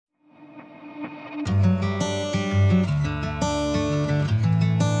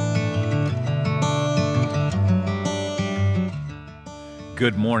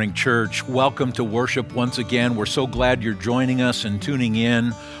Good morning, church. Welcome to worship once again. We're so glad you're joining us and tuning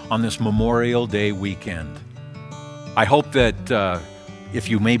in on this Memorial Day weekend. I hope that if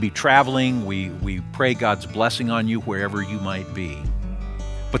you may be traveling, we pray God's blessing on you wherever you might be.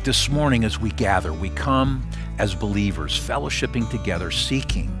 But this morning as we gather, we come as believers, fellowshipping together,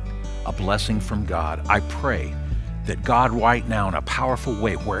 seeking a blessing from God. I pray that God right now in a powerful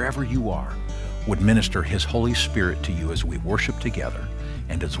way, wherever you are, would minister His Holy Spirit to you as we worship together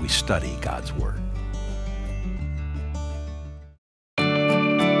and as we study God's Word.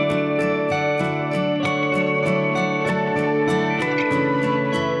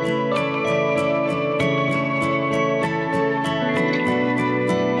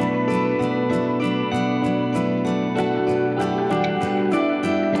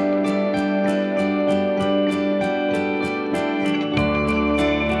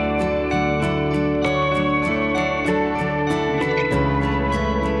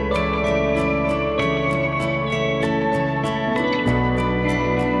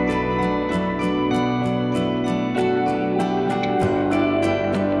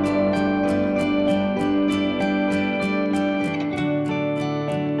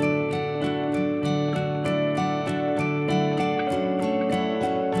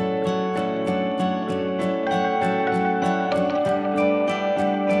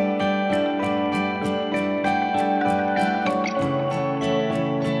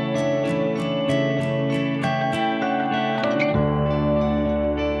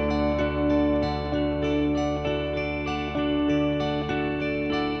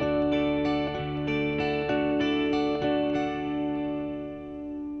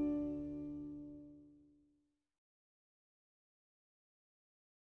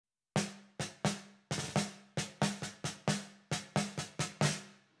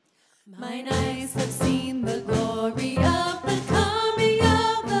 Mine eyes have seen the glory of the coming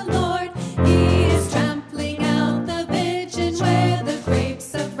of the Lord. He is trampling out the vision where the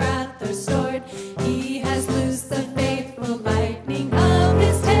grapes of wrath are stored. He has loosed the faithful lightning of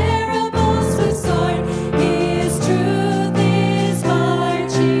His terrible swift sword. His truth is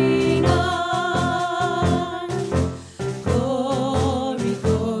marching on. Glory,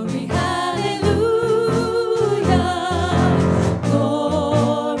 glory, hallelujah.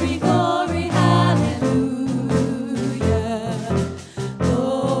 Glory, glory, hallelujah.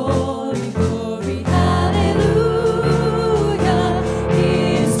 Glory, glory, hallelujah.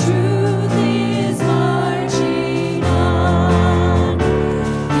 His truth is marching on.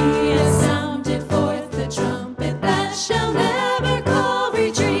 He has sounded forth the trumpet that shall never call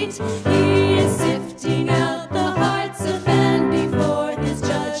retreat. He is sifting out the hearts of men before His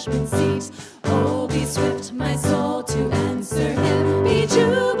judgment seat. Oh, be swift, my soul, to answer Him. Be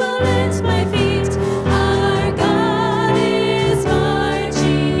jubilant, my feet. Our God is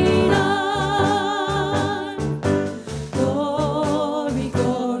marching on. Glory,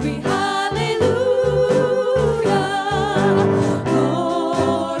 glory, hallelujah.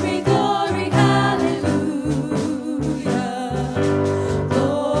 Glory, glory, hallelujah.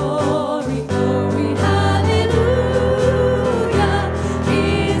 Glory, glory, hallelujah.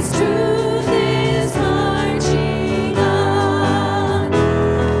 His truth is marching on.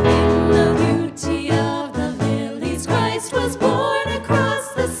 In the beauty of the lilies, Christ was born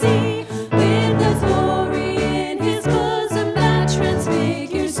across the sea, with the glory in His bosom that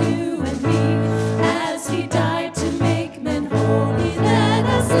transfigures you and me. As He died to make men holy, let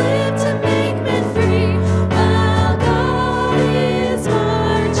us live to make men free, while God is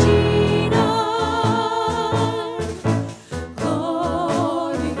marching on.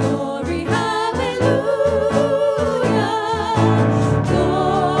 Glory, glory, hallelujah.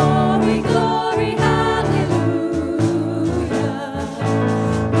 Glory, glory, hallelujah.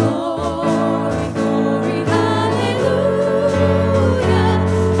 Glory, glory, hallelujah.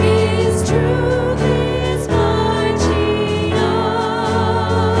 His truth is marching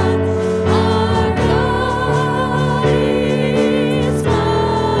on. Our God is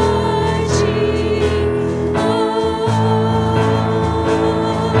marching on.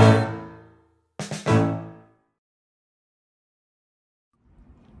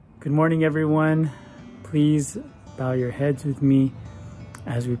 Good morning, everyone. Please bow your heads with me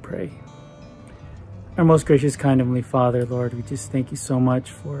as we pray. Our most gracious, kind, Heavenly Father, Lord, we just thank you so much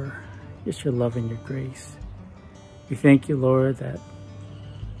for just your love and your grace. We thank you, Lord, that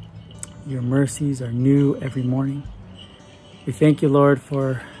your mercies are new every morning. We thank you, Lord,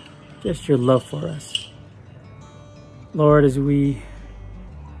 for just your love for us. Lord, as we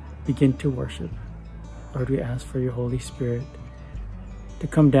begin to worship, Lord, we ask for your Holy Spirit to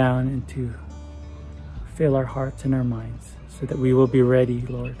come down and to fill our hearts and our minds so that we will be ready,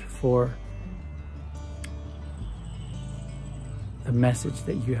 Lord, for the message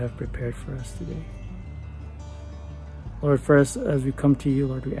that you have prepared for us today. Lord, first, as we come to you,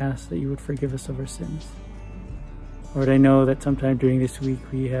 Lord, we ask that you would forgive us of our sins. Lord, I know that sometime during this week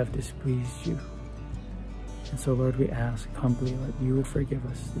we have displeased you. And so, Lord, we ask humbly that you would forgive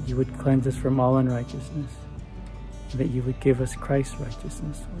us, that you would cleanse us from all unrighteousness, and that you would give us Christ's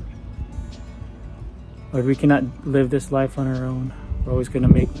righteousness, Lord. Lord, we cannot live this life on our own. We're always going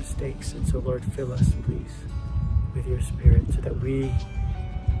to make mistakes. And so, Lord, fill us, please, with your Spirit so that we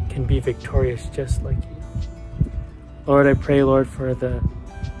can be victorious just like you. Lord, I pray, Lord, for the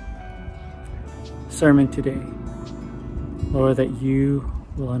sermon today. Lord, that you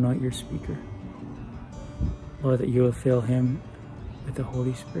will anoint your speaker. Lord, that you will fill him with the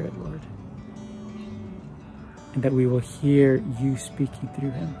Holy Spirit, Lord. And that we will hear you speaking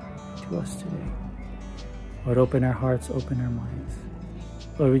through him to us today. Lord, open our hearts, open our minds.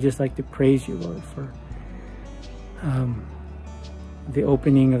 Lord, we just like to praise you, Lord, for the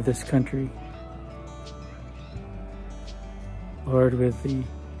opening of this country. Lord, with the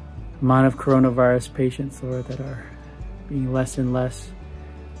amount of coronavirus patients, Lord, that are being less and less.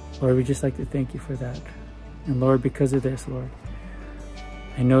 Lord, we just like to thank you for that. And Lord, because of this, Lord,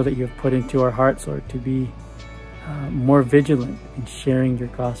 I know that you have put into our hearts, Lord, to be more vigilant in sharing your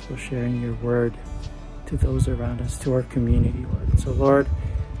gospel, sharing your word to those around us, to our community, Lord. So, Lord,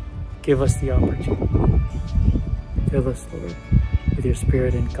 give us the opportunity. Fill us, Lord, with your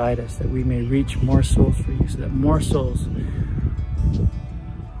Spirit and guide us that we may reach more souls for you, so that more souls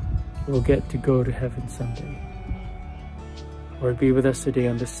will get to go to heaven someday. Lord, be with us today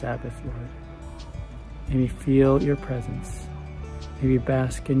on this Sabbath, Lord. May we feel your presence. May we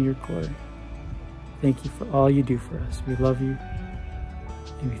bask in your glory. Thank you for all you do for us. We love you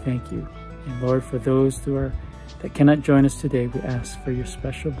and we thank you. And Lord, for those that cannot join us today, we ask for your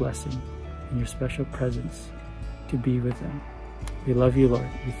special blessing and your special presence to be with them. We love you, Lord.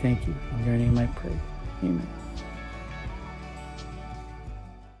 We thank you. In your name I pray. Amen.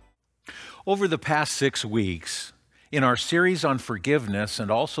 Over the past 6 weeks, in our series on forgiveness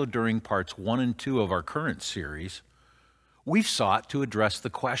and also during parts 1 and 2 of our current series, we've sought to address the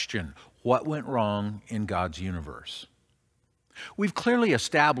question, what went wrong in God's universe? We've clearly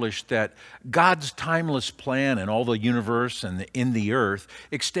established that God's timeless plan in all the universe and in the earth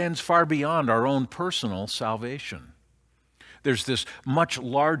extends far beyond our own personal salvation. There's this much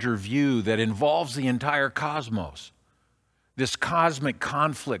larger view that involves the entire cosmos, this cosmic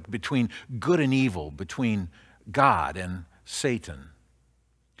conflict between good and evil, between God and Satan.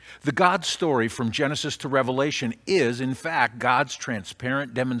 The God story from Genesis to Revelation is, in fact, God's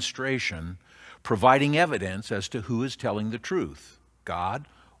transparent demonstration providing evidence as to who is telling the truth, God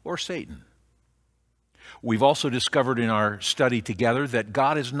or Satan. We've also discovered in our study together that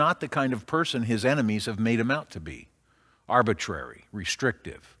God is not the kind of person his enemies have made him out to be: arbitrary,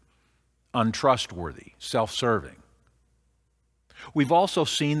 restrictive, untrustworthy, self-serving. We've also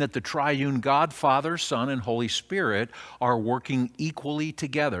seen that the triune God, Father, Son, and Holy Spirit are working equally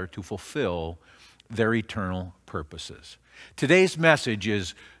together to fulfill their eternal purposes. Today's message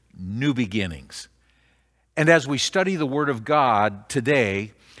is new beginnings. And as we study the Word of God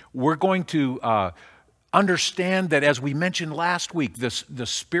today, we're going to understand that, as we mentioned last week, the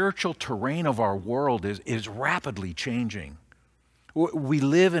spiritual terrain of our world is rapidly changing. We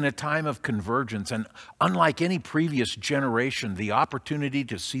live in a time of convergence, and unlike any previous generation, the opportunity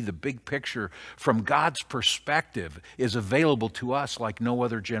to see the big picture from God's perspective is available to us like no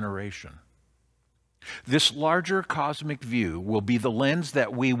other generation. This larger cosmic view will be the lens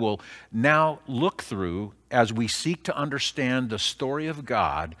that we will now look through as we seek to understand the story of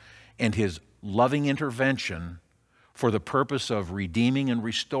God and his loving intervention for the purpose of redeeming and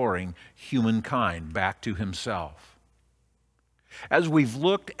restoring humankind back to himself. As we've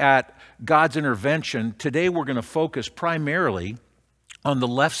looked at God's intervention, today we're going to focus primarily on the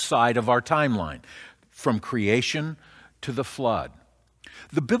left side of our timeline, from creation to the flood.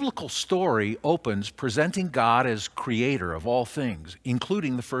 The biblical story opens presenting God as creator of all things,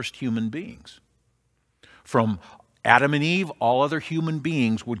 including the first human beings. From Adam and Eve, all other human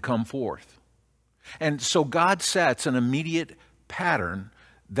beings would come forth. And so God sets an immediate pattern,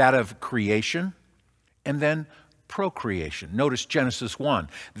 that of creation and then procreation. Notice Genesis 1.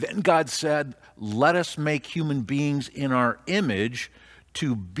 Then God said, "Let us make human beings in our image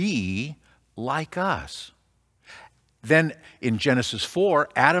to be like us." Then in Genesis 4,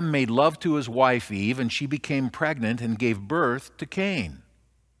 Adam made love to his wife Eve, and she became pregnant and gave birth to Cain.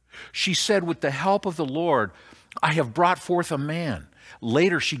 She said, "With the help of the Lord, I have brought forth a man."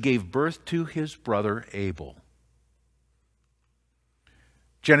 Later, she gave birth to his brother Abel.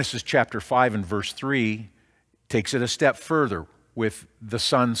 Genesis chapter 5 and verse 3 takes it a step further with the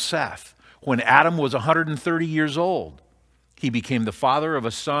son Seth. When Adam was 130 years old, he became the father of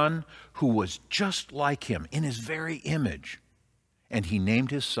a son who was just like him in his very image, and he named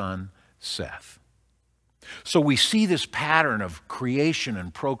his son Seth. So we see this pattern of creation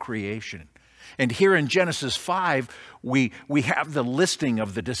and procreation. And here in Genesis 5, we have the listing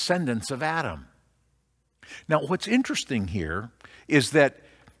of the descendants of Adam. Now, what's interesting here is that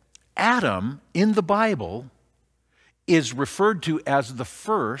Adam in the Bible is referred to as the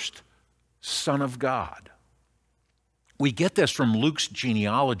first Son of God. We get this from Luke's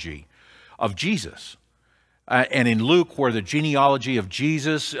genealogy of Jesus. And in Luke, where the genealogy of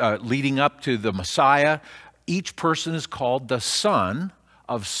Jesus leading up to the Messiah, each person is called the son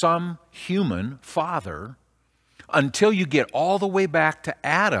of some human father until you get all the way back to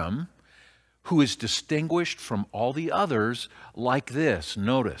Adam, who is distinguished from all the others like this.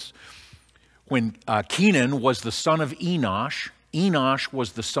 Notice, when Kenan was the son of Enosh, Enosh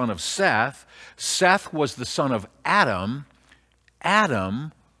was the son of Seth, Seth was the son of Adam,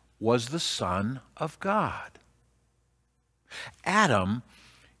 Adam was the son of God. Adam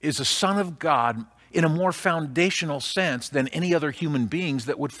is a son of God in a more foundational sense than any other human beings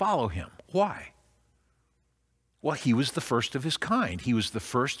that would follow him. Why? Well, he was the first of his kind. He was the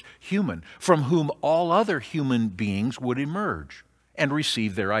first human from whom all other human beings would emerge and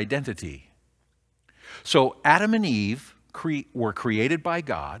receive their identity. So Adam and Eve were created by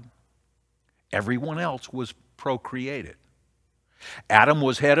God. Everyone else was procreated. Adam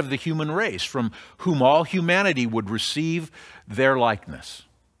was head of the human race, from whom all humanity would receive their likeness.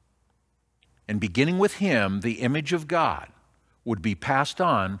 And beginning with him, the image of God would be passed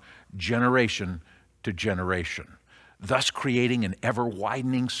on generation to generation, thus creating an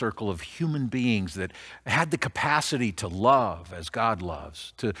ever-widening circle of human beings that had the capacity to love as God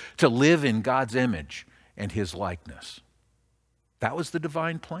loves, to live in God's image and his likeness. That was the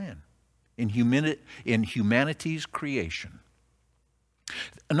divine plan in humanity's creation.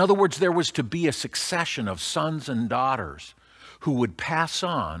 In other words, there was to be a succession of sons and daughters who would pass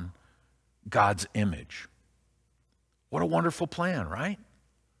on God's image. What a wonderful plan, right?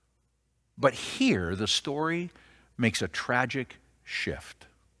 But here, the story makes a tragic shift.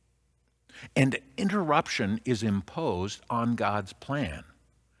 And interruption is imposed on God's plan.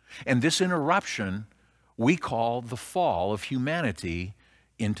 And this interruption we call the fall of humanity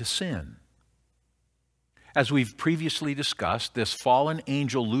into sin. As we've previously discussed, this fallen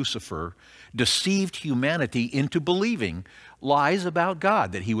angel Lucifer deceived humanity into believing lies about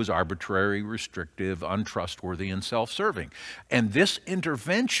God, that he was arbitrary, restrictive, untrustworthy, and self-serving. And this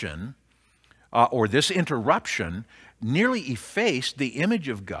intervention, or this interruption, nearly effaced the image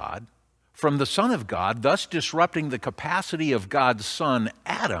of God from the Son of God, thus disrupting the capacity of God's son,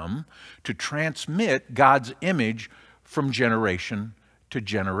 Adam, to transmit God's image from generation to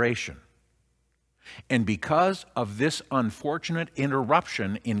generation. And because of this unfortunate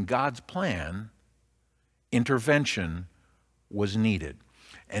interruption in God's plan, intervention was needed.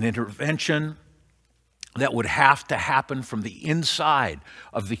 An intervention that would have to happen from the inside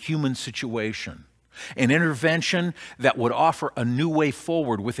of the human situation. An intervention that would offer a new way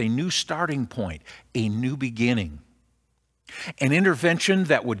forward with a new starting point, a new beginning. An intervention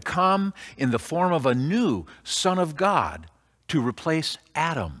that would come in the form of a new Son of God to replace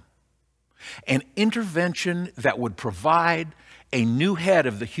Adam. An intervention that would provide a new head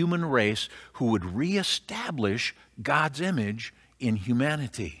of the human race who would reestablish God's image in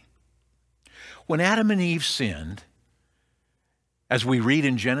humanity. When Adam and Eve sinned, as we read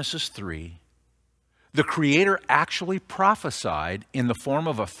in Genesis 3, the Creator actually prophesied in the form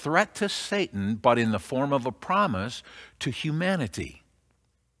of a threat to Satan, but in the form of a promise to humanity.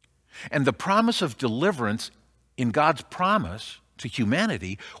 And the promise of deliverance in God's promise to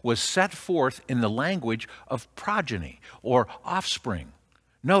humanity was set forth in the language of progeny or offspring.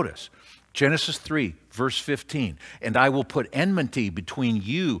 Notice, Genesis 3, verse 15, "And I will put enmity between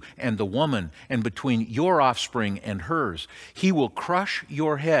you and the woman, and between your offspring and hers. He will crush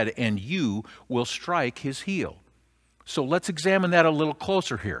your head, and you will strike his heel." So let's examine that a little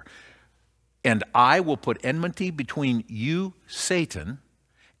closer here. "And I will put enmity between you, Satan,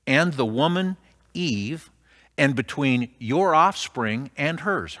 and the woman, Eve, and between your offspring and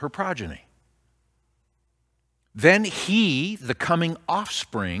hers," her progeny. "Then he, the coming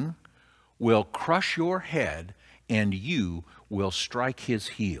offspring, will crush your head, and you will strike his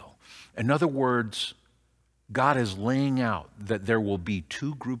heel." In other words, God is laying out that there will be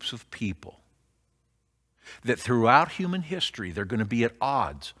two groups of people, that throughout human history they're going to be at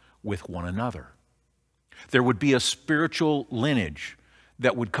odds with one another. There would be a spiritual lineage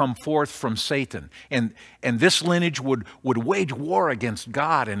that would come forth from Satan. And this lineage would wage war against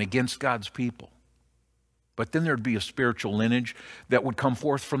God and against God's people. But then there'd be a spiritual lineage that would come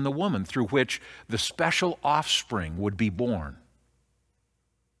forth from the woman, through which the special offspring would be born.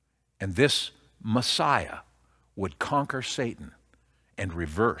 And this Messiah would conquer Satan and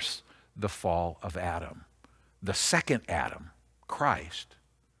reverse the fall of Adam. The second Adam, Christ,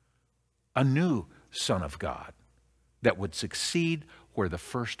 a new Son of God that would succeed where the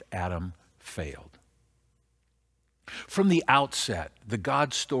first Adam failed. From the outset, the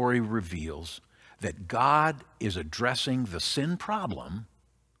God story reveals that God is addressing the sin problem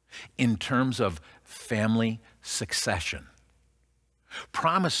in terms of family succession,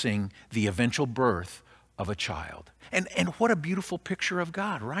 promising the eventual birth of a child. And what a beautiful picture of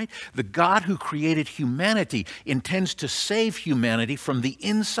God, right? The God who created humanity intends to save humanity from the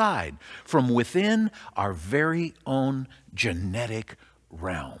inside, from within our very own genetic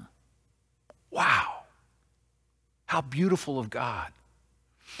realm. Wow. How beautiful of God.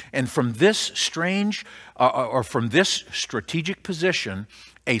 And from this from this strategic position,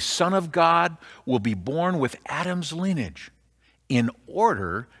 a Son of God will be born with Adam's lineage in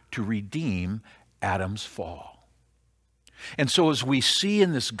order to redeem Adam's fall. And so as we see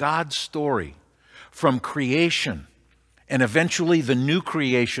in this God story, from creation and eventually the new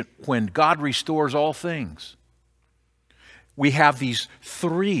creation when God restores all things, we have these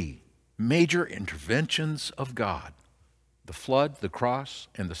three major interventions of God: the flood, the cross,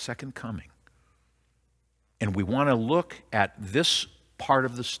 and the second coming. And we want to look at this part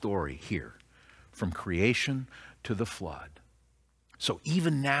of the story here, from creation to the flood. So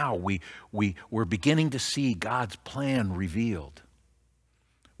even now, we're beginning to see God's plan revealed.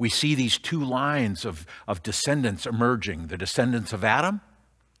 We see these two lines of descendants emerging: the descendants of Adam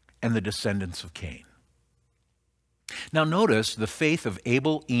and the descendants of Cain. Now notice the faith of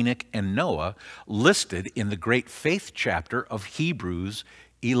Abel, Enoch, and Noah listed in the great faith chapter of Hebrews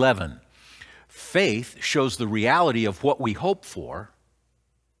 11. Faith shows the reality of what we hope for.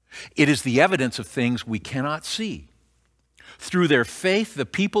 It is the evidence of things we cannot see. Through their faith, the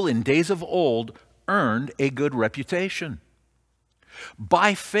people in days of old earned a good reputation.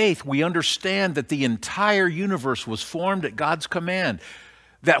 By faith, we understand that the entire universe was formed at God's command,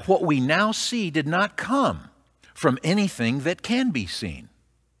 that what we now see did not come from anything that can be seen.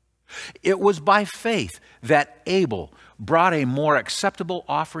 It was by faith that Abel brought a more acceptable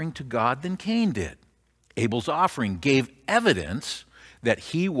offering to God than Cain did. Abel's offering gave evidence that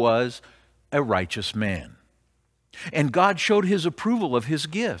he was a righteous man. And God showed his approval of his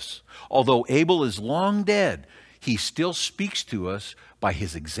gifts. Although Abel is long dead, he still speaks to us by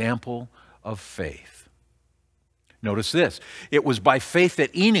his example of faith. Notice this. It was by faith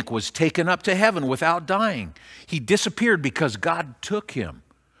that Enoch was taken up to heaven without dying. He disappeared because God took him.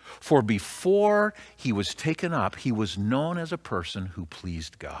 For before he was taken up, he was known as a person who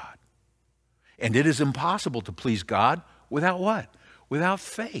pleased God. And it is impossible to please God without what? Without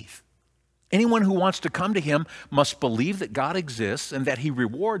faith. Anyone who wants to come to him must believe that God exists and that he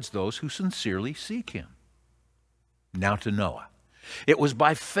rewards those who sincerely seek him. Now to Noah. It was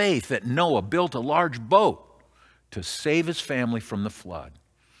by faith that Noah built a large boat to save his family from the flood.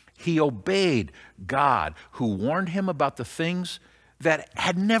 He obeyed God, who warned him about the things that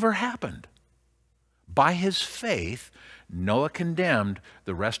had never happened. By his faith, Noah condemned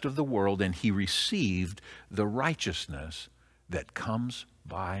the rest of the world, and he received the righteousness that comes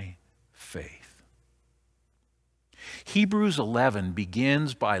by faith. Hebrews 11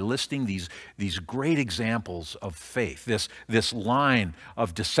 begins by listing these great examples of faith, this line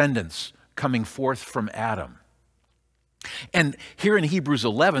of descendants coming forth from Adam. And here in Hebrews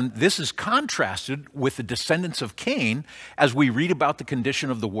 11, this is contrasted with the descendants of Cain as we read about the condition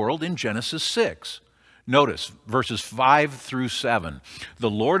of the world in Genesis 6. Notice verses 5 through 7. The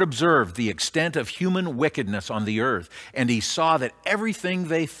Lord observed the extent of human wickedness on the earth, and he saw that everything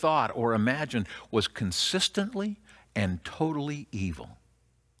they thought or imagined was consistently and totally evil.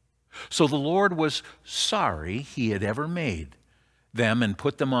 So the Lord was sorry he had ever made them and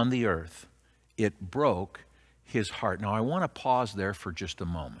put them on the earth. It broke his heart. Now, I want to pause there for just a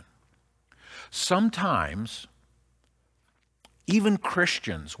moment. Sometimes, even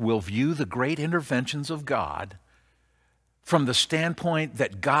Christians will view the great interventions of God from the standpoint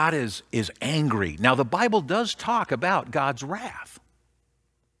that God is angry. Now, the Bible does talk about God's wrath.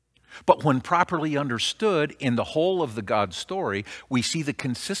 But when properly understood in the whole of the God story, we see the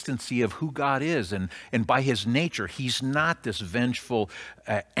consistency of who God is. And by his nature, he's not this vengeful,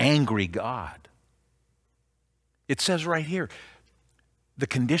 angry God. It says right here, the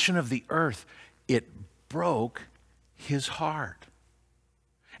condition of the earth, it broke his heart.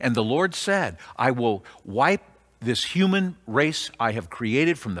 And the Lord said, I will wipe this human race I have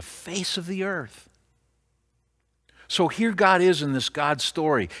created from the face of the earth. So here God is in this God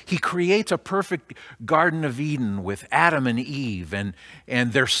story. He creates a perfect Garden of Eden with Adam and Eve and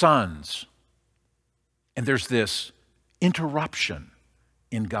their sons. And there's this interruption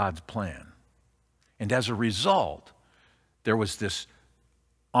in God's plan. And as a result, there was this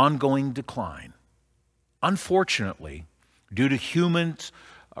ongoing decline. Unfortunately, due to humans'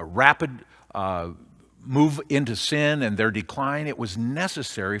 rapid move into sin and their decline, it was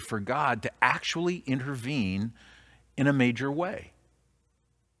necessary for God to actually intervene in a major way,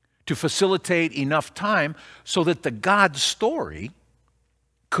 to facilitate enough time so that the God story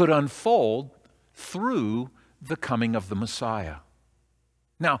could unfold through the coming of the Messiah.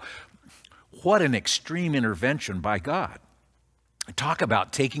 Now, what an extreme intervention by God. Talk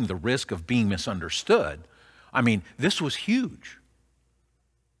about taking the risk of being misunderstood. I mean, this was huge.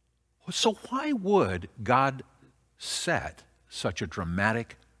 So why would God set such a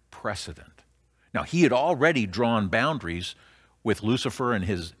dramatic precedent? Now, he had already drawn boundaries with Lucifer and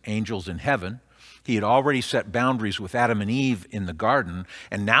his angels in heaven. He had already set boundaries with Adam and Eve in the garden,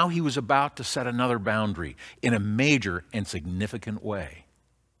 and now he was about to set another boundary in a major and significant way.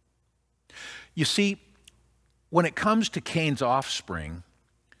 You see, when it comes to Cain's offspring,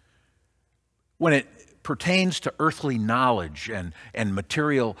 when it pertains to earthly knowledge and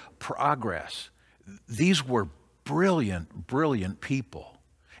material progress, these were brilliant, brilliant people.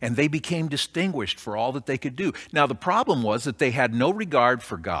 And they became distinguished for all that they could do. Now, the problem was that they had no regard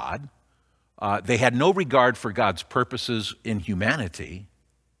for God. They had no regard for God's purposes in humanity.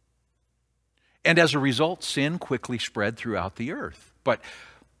 And as a result, sin quickly spread throughout the earth. But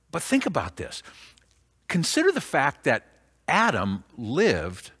think about this. Consider the fact that Adam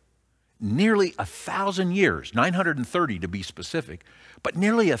lived nearly 1,000 years, 930 to be specific, but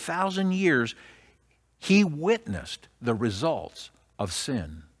nearly 1,000 years, he witnessed the results of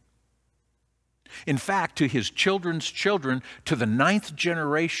sin. In fact, to his children's children, to the 9th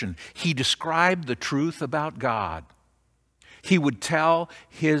generation, he described the truth about God. He would tell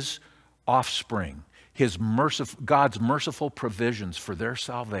his offspring God's merciful provisions for their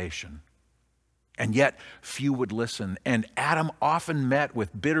salvation. And yet, few would listen. And Adam often met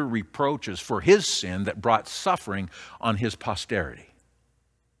with bitter reproaches for his sin that brought suffering on his posterity.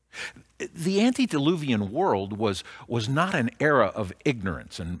 The antediluvian world was not an era of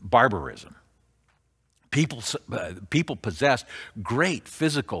ignorance and barbarism. People possessed great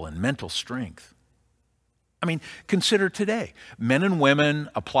physical and mental strength. I mean, consider today. Men and women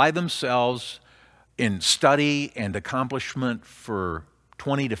apply themselves in study and accomplishment for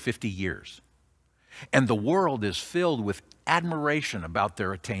 20 to 50 years. And the world is filled with admiration about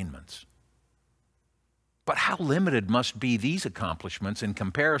their attainments. But how limited must be these accomplishments in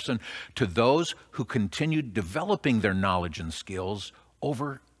comparison to those who continued developing their knowledge and skills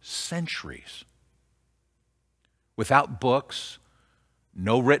over centuries? Without books,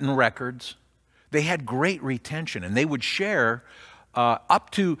 no written records, they had great retention, and they would share up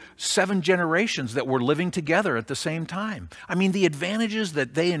to 7 generations that were living together at the same time. I mean, the advantages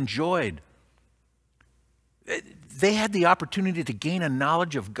that they enjoyed, they had the opportunity to gain a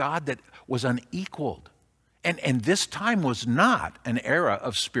knowledge of God that was unequaled. And this time was not an era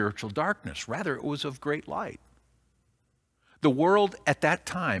of spiritual darkness. Rather, it was of great light. The world at that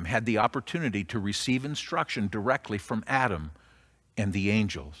time had the opportunity to receive instruction directly from Adam and the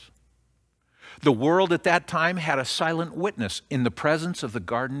angels. The world at that time had a silent witness in the presence of the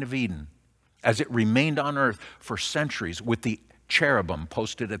Garden of Eden as it remained on earth for centuries with the cherubim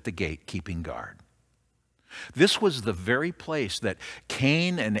posted at the gate keeping guard. This was the very place that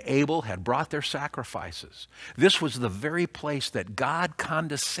Cain and Abel had brought their sacrifices. This was the very place that God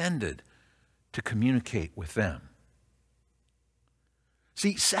condescended to communicate with them.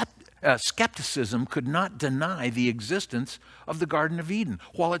 See, skepticism could not deny the existence of the Garden of Eden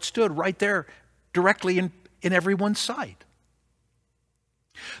while it stood right there directly in everyone's sight.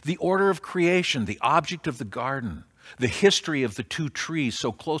 The order of creation, the object of the garden, the history of the 2 trees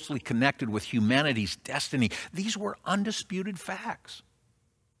so closely connected with humanity's destiny, these were undisputed facts.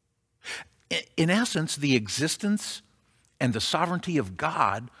 In essence, the existence and the sovereignty of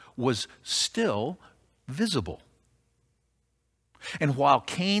God was still visible. And while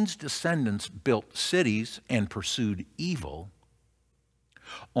Cain's descendants built cities and pursued evil,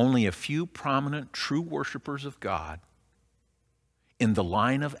 only a few prominent true worshipers of God in the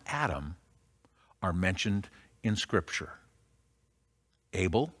line of Adam are mentioned in Scripture: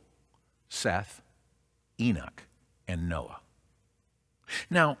 Abel, Seth, Enoch, and Noah.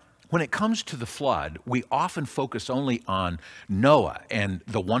 Now, When it comes to the flood, we often focus only on Noah and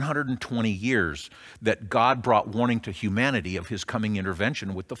the 120 years that God brought warning to humanity of his coming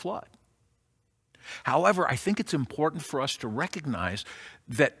intervention with the flood. However, I think it's important for us to recognize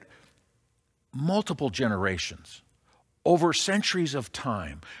that multiple generations, over centuries of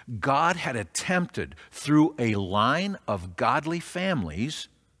time, God had attempted through a line of godly families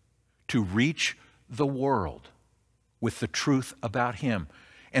to reach the world with the truth about him.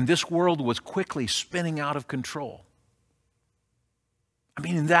 And this world was quickly spinning out of control. I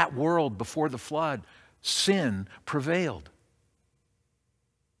mean, in that world before the flood, sin prevailed.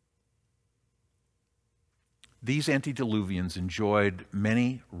 These antediluvians enjoyed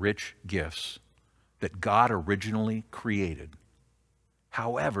many rich gifts that God originally created.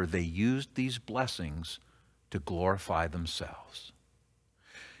 However, they used these blessings to glorify themselves.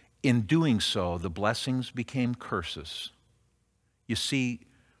 In doing so, the blessings became curses. You see,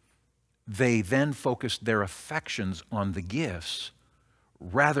 they then focused their affections on the gifts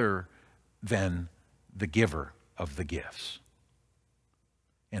rather than the giver of the gifts.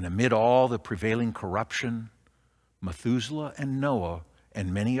 And amid all the prevailing corruption, Methuselah and Noah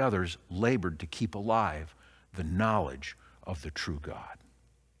and many others labored to keep alive the knowledge of the true God.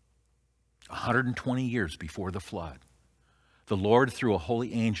 120 years before the flood, the Lord, through a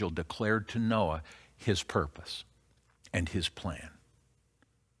holy angel, declared to Noah his purpose and his plan.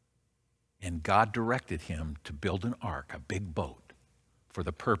 And God directed him to build an ark, a big boat, for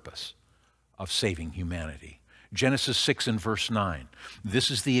the purpose of saving humanity. Genesis 6 and verse 9. This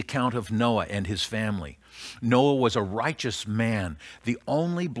is the account of Noah and his family. Noah was a righteous man, the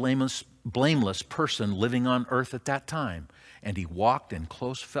only blameless person living on earth at that time, and he walked in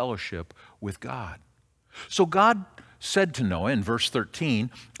close fellowship with God. So God said to Noah in verse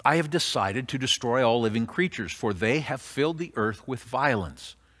 13, I have decided to destroy all living creatures, for they have filled the earth with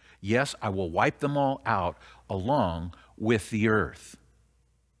violence. Yes, I will wipe them all out along with the earth.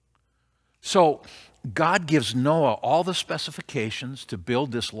 So God gives Noah all the specifications to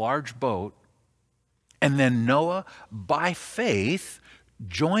build this large boat, and then Noah, by faith,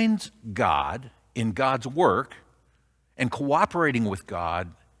 joins God in God's work and cooperating with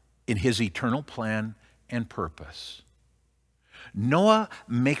God in his eternal plan and purpose. Noah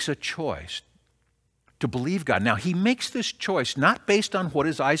makes a choice to believe God. Now, he makes this choice not based on what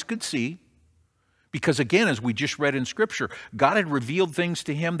his eyes could see, because again, as we just read in Scripture, God had revealed things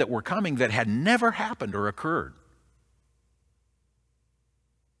to him that were coming that had never happened or occurred.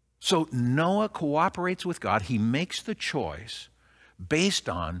 So Noah cooperates with God. He makes the choice based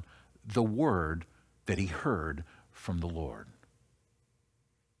on the word that he heard from the Lord.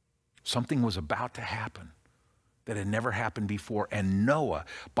 Something was about to happen that had never happened before, and Noah,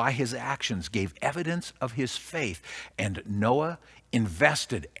 by his actions, gave evidence of his faith, and Noah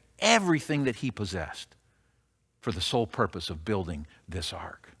invested everything that he possessed for the sole purpose of building this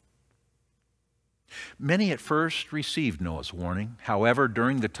ark. Many at first received Noah's warning. However,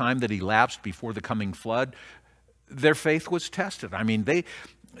 during the time that elapsed before the coming flood, their faith was tested. I mean,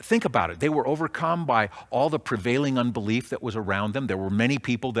 think about it. They were overcome by all the prevailing unbelief that was around them. There were many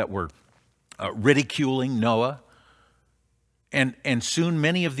people that were ridiculing Noah. And soon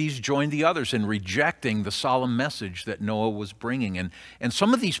many of these joined the others in rejecting the solemn message that Noah was bringing. And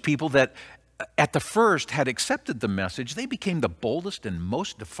some of these people that at the first had accepted the message, they became the boldest and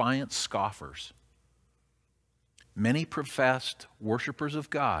most defiant scoffers. Many professed worshipers of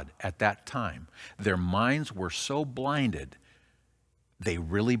God at that time, their minds were so blinded, they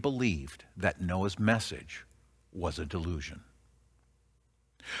really believed that Noah's message was a delusion.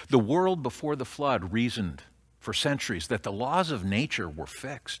 The world before the flood reasoned for centuries that the laws of nature were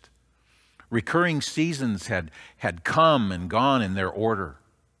fixed. Recurring seasons had come and gone in their order.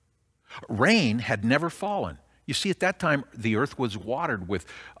 Rain had never fallen. You see, at that time, the earth was watered with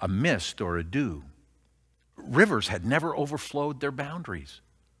a mist or a dew. Rivers had never overflowed their boundaries.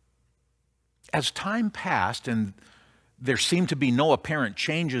 As time passed and there seemed to be no apparent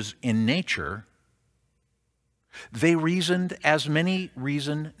changes in nature, they reasoned, as many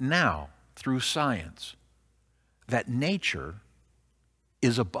reason now through science, that nature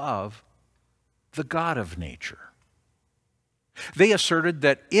is above the God of nature. They asserted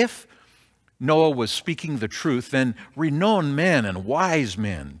that if Noah was speaking the truth, then renowned men and wise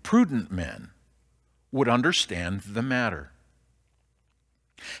men, prudent men, would understand the matter.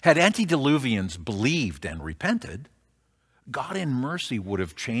 Had antediluvians believed and repented, God in mercy would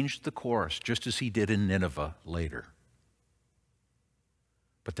have changed the course, just as he did in Nineveh later.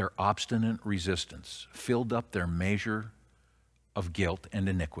 But their obstinate resistance filled up their measure of guilt and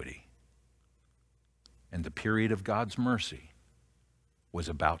iniquity. And the period of God's mercy was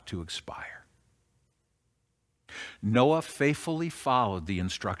about to expire. Noah faithfully followed the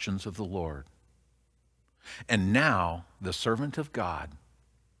instructions of the Lord. And now the servant of God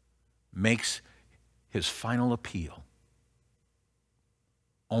makes his final appeal,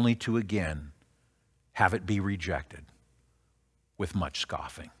 only to again have it be rejected with much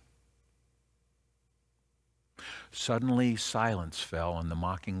scoffing. Suddenly silence fell on the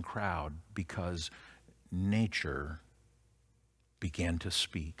mocking crowd because nature began to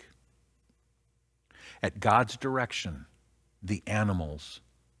speak. At God's direction, the animals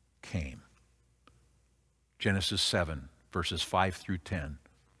came. Genesis 7, verses 5 through 10.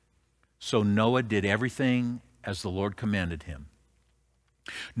 So Noah did everything as the Lord commanded him.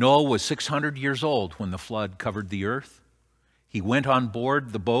 Noah was 600 years old when the flood covered the earth. He went on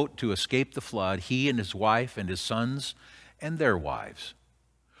board the boat to escape the flood, he and his wife and his sons and their wives.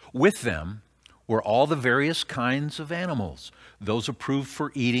 With them were all the various kinds of animals, those approved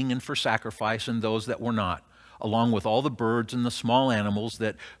for eating and for sacrifice and those that were not, along with all the birds and the small animals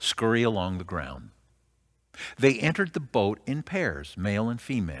that scurry along the ground. They entered the boat in pairs, male and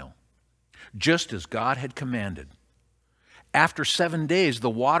female, just as God had commanded. After 7 days, the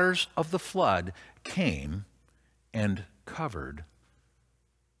waters of the flood came and covered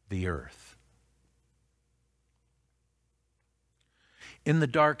the earth. In the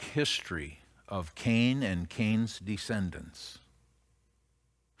dark history of Cain and Cain's descendants,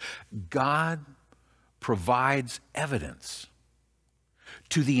 God provides evidence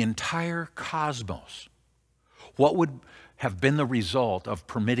to the entire cosmos what would have been the result of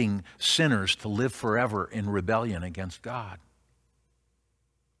permitting sinners to live forever in rebellion against God.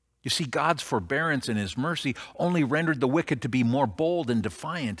 You see, God's forbearance and his mercy only rendered the wicked to be more bold and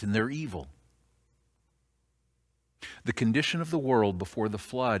defiant in their evil. The condition of the world before the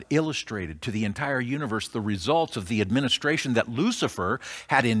flood illustrated to the entire universe the results of the administration that Lucifer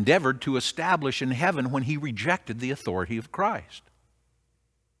had endeavored to establish in heaven when he rejected the authority of Christ.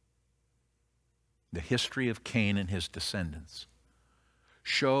 The history of Cain and his descendants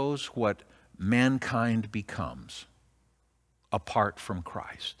shows what mankind becomes apart from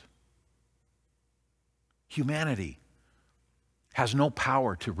Christ. Humanity has no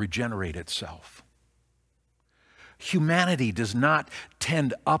power to regenerate itself. Humanity does not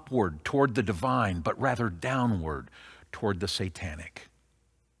tend upward toward the divine, but rather downward toward the satanic.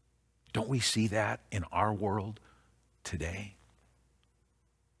 Don't we see that in our world today?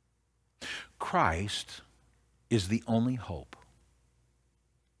 Christ is the only hope.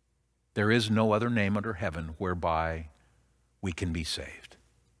 There is no other name under heaven whereby we can be saved.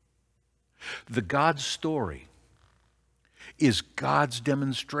 The GodStory is God's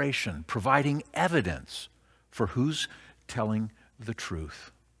demonstration, providing evidence for who's telling the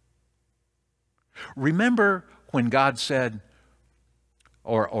truth. Remember when God said,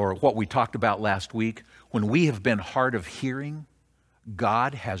 or what we talked about last week, when we have been hard of hearing,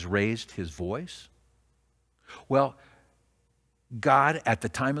 God has raised his voice? Well, God at the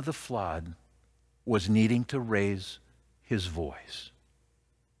time of the flood was needing to raise his voice.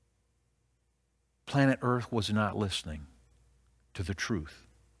 Planet Earth was not listening to the truth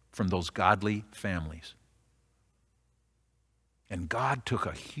from those godly families. And God took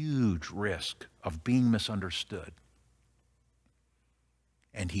a huge risk of being misunderstood.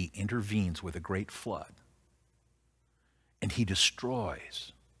 And he intervenes with a great flood. And he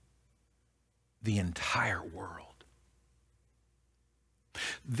destroys the entire world.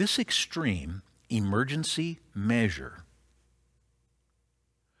 This extreme emergency measure,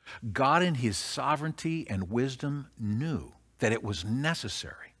 God in his sovereignty and wisdom knew that it was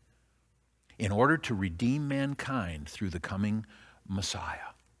necessary in order to redeem mankind through the coming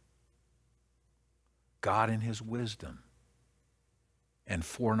Messiah. God in his wisdom and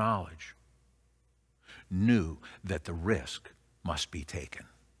foreknowledge knew that the risk must be taken.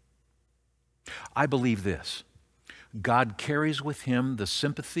 I believe this: God carries with him the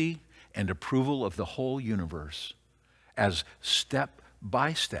sympathy and approval of the whole universe as step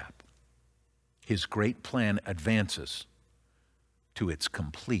by step his great plan advances to its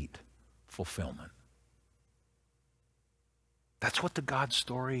complete fulfillment. That's what the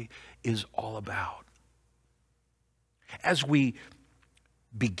GodStory is all about. As we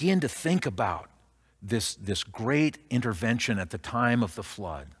begin to think about this great intervention at the time of the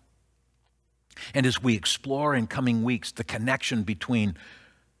flood, and as we explore in coming weeks the connection between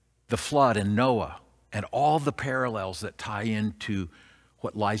the flood and Noah and all the parallels that tie into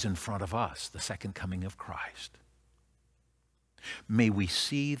what lies in front of us, the second coming of Christ, may we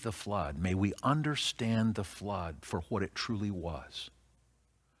see the flood, may we understand the flood for what it truly was: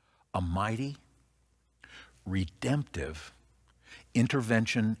 a mighty, redemptive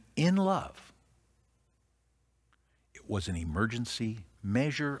intervention in love. It was an emergency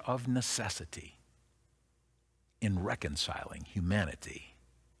measure of necessity in reconciling humanity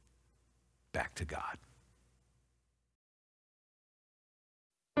back to God.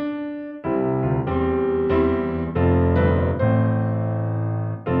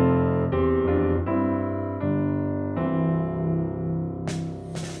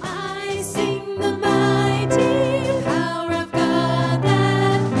 I sing the mighty power of God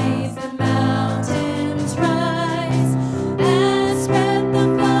that made the mountains rise and spread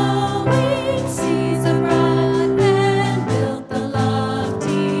the flowing seas abroad and built the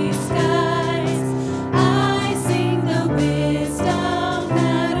lofty skies. I sing the wisdom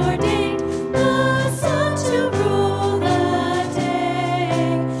that ordained the sun to rule the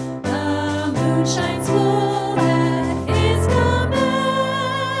day. The moon shines full at His command,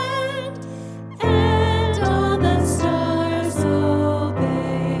 and all the stars obey.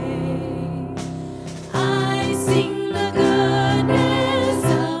 I sing the goodness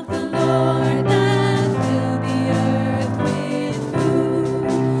of the Lord that filled the earth with food.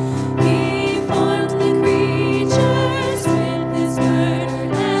 He formed the creatures with His word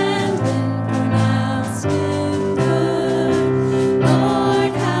and then pronounced Him good.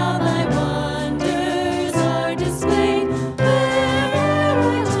 Lord, how Thy wonders are displayed wherever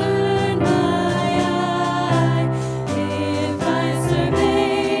I turn my eye. If I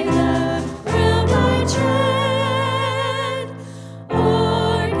survey the ground I tread,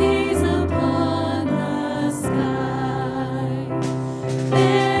 or gaze upon the sky,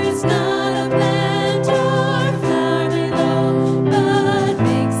 there's not a plant or flower below, but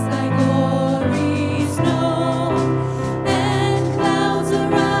makes Thy glories known. Then clouds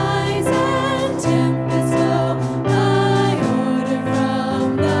arise and tempests blow by order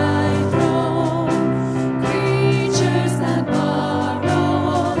from Thy throne. Creatures that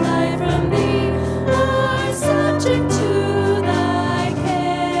borrow life from Thee are subject to Thy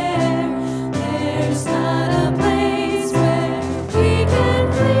care. There's not a place where we can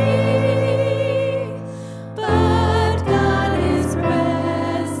flee, but God is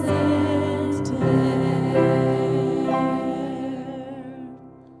present there.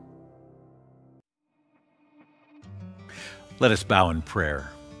 Let us bow in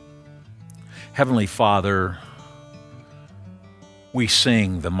prayer. Heavenly Father, we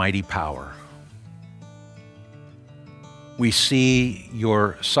sing the mighty power. We see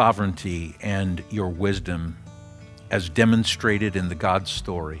your sovereignty and your wisdom as demonstrated in the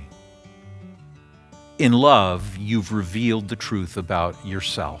GodStory. In love, you've revealed the truth about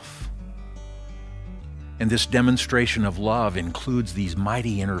yourself. And this demonstration of love includes these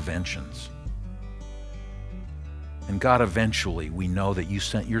mighty interventions. And God, eventually, we know that you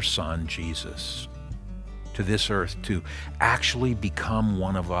sent your Son, Jesus, to this earth to actually become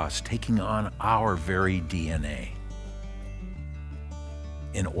one of us, taking on our very DNA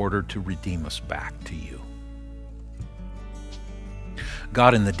in order to redeem us back to you.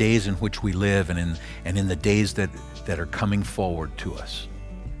 God, in the days in which we live and in the days that are coming forward to us,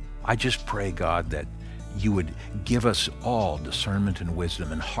 I just pray, God, that you would give us all discernment and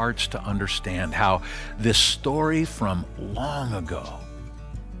wisdom and hearts to understand how this story from long ago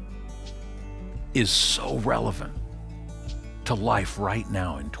is so relevant to life right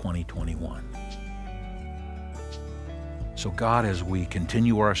now in 2021. So God, as we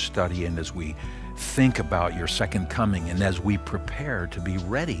continue our study and as we think about your second coming and as we prepare to be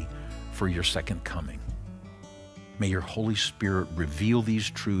ready for your second coming, may your Holy Spirit reveal these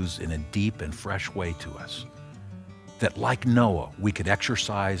truths in a deep and fresh way to us, that like Noah, we could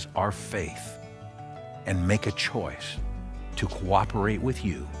exercise our faith and make a choice to cooperate with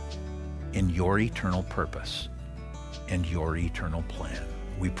you in your eternal purpose and your eternal plan.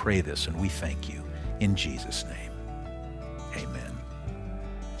 We pray this and we thank you in Jesus' name. Amen.